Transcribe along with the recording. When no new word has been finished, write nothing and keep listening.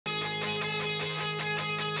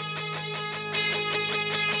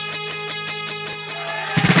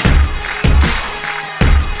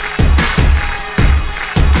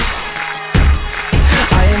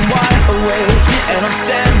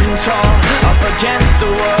standing tall, up against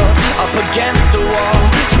the world, up against the wall.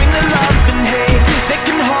 Between the love and hate, they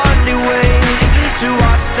can hardly wait to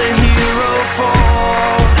watch the hero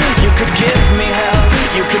fall. You could give me hell,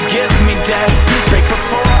 you could give me death. Break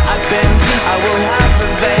before I bend, I will have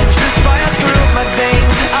revenge. Fire through my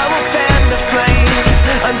veins, I will fan the flames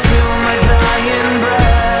until my dying breath.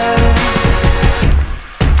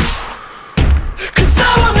 'Cause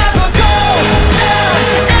I will never go down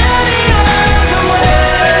any other way.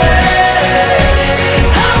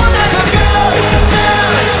 I will never go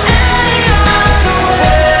down any other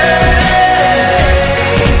way.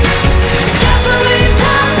 Gasoline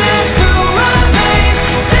pumping through my veins,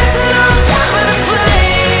 dancing on top of the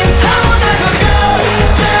flames. I will never go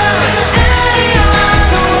down any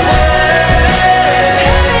other way.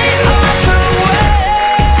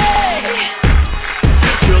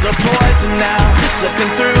 Feel the poison now,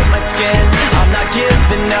 slipping through my skin. I'm not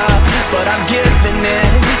giving up, but I'm giving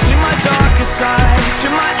in to my darker side, to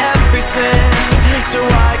my every sin, so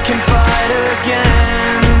I can fight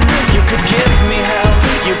again. You could give me hell,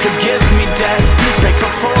 you could give me death. Break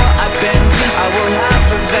before I bend, I will have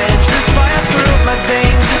revenge. Fire through my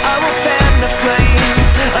veins, I will fan the flames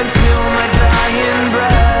until my dying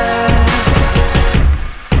breath.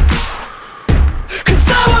 'Cause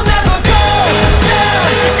I will never go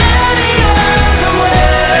down any other way.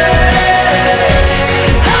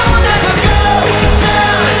 I will never go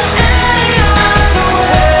down any other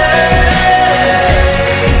way.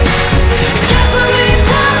 Gasoline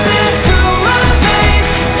pumping through my veins,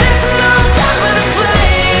 dancing on top of the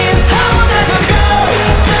flames. I will never go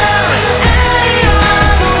down any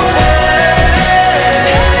other way.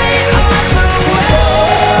 Any other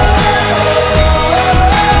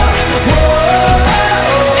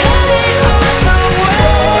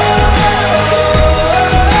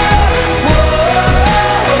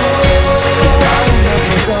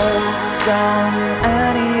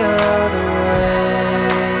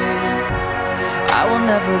I will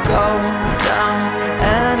never go down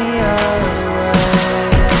any other way.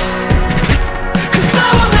 'Cause I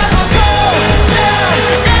will never go down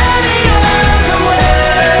any other way.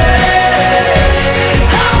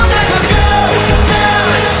 I will never go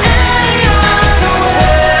down any other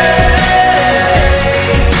way.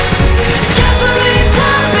 Gasoline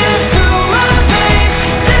pumping through my veins,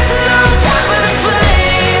 dancing on top of the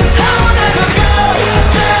flames. I will never go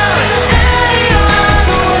down any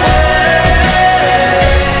other way.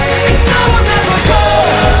 'Cause I will never go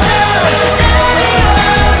down any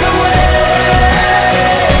other way.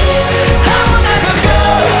 I will never go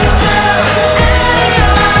down any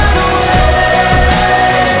other way.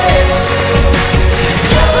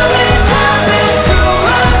 Gasoline pumping through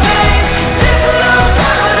my veins, dancing on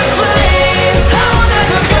top of the flames. I will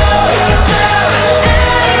never go down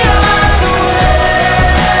any other way.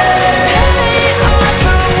 Any other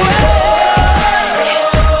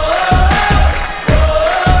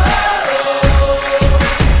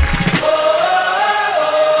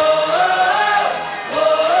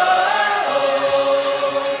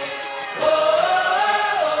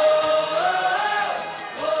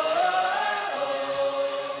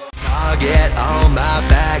Target on my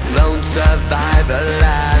back, lone survivor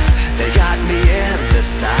last. They got me in the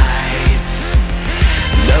sights.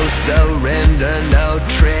 No surrender, no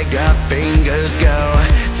trigger, fingers go.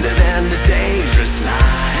 Living the dangerous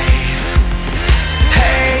life.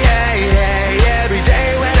 Hey, hey, hey, every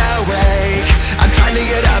day when I wake, I'm trying to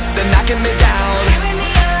get up, they're knocking me down.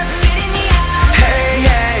 Hey,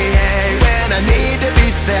 hey, hey, when I need to be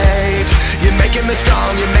saved, you're making me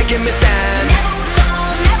strong, you're making me stand.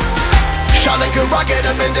 Shot like a rocket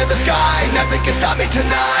up into the sky, nothing can stop me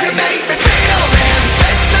tonight. You make me feel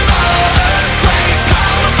invincible, earthquake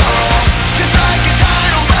powerful, just like a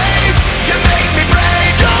tidal wave. You make me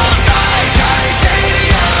brave, you're my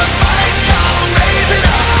titanium fight song, raise it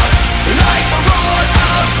up like the roar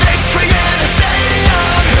of victory in a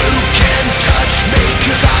stadium. Who can touch me,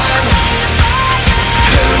 'cause I'm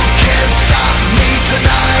who can stop me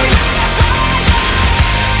tonight?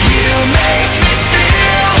 You make me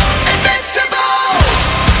feel invincible.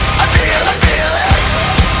 I feel it,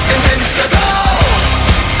 invincible.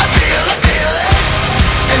 I feel it,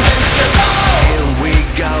 invincible. Here we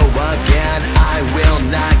go again, I will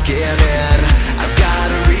not give in. I've got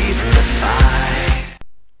a reason to fight.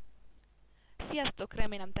 Sziasztok,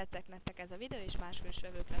 remélem tetszett nektek ez a videó, és más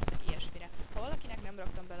vevők lesznek ilyesmire. Ha valakinek nem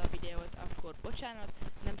raktam bele a videót, akkor bocsánat,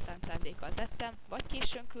 nem szánt szándékkal tettem, vagy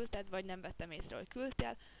későn küldted, vagy nem vettem észre, hogy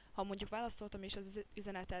küldtél. Ha mondjuk válaszoltam is az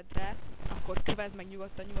üzenetedre, akkor kövezd meg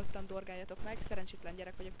nyugodtan, dorgáljatok meg, szerencsétlen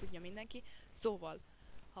gyerek vagyok, tudja mindenki. Szóval,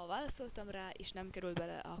 Ha válaszoltam rá, és nem kerül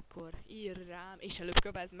bele, akkor ír rám, és előbb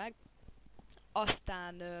kövezd meg.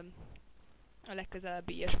 Aztán a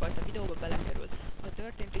legközelebbi ilyesfajta videóba belekerül. Ha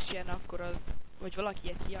történt is ilyen, akkor az, hogy valaki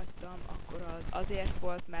ilyet kiadtam, akkor az azért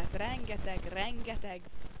volt, mert rengeteg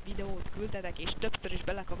videót küldtetek, és többször is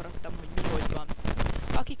belekavarodtam, hogy mi hogy van.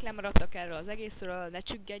 Akik lemaradtak erről az egészről, ne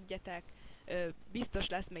csüggedjetek, biztos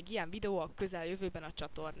lesz még ilyen videó a közeljövőben a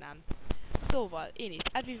csatornán. Szóval én itt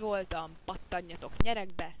Edvi voltam, pattanjatok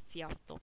nyerekbe, sziasztok!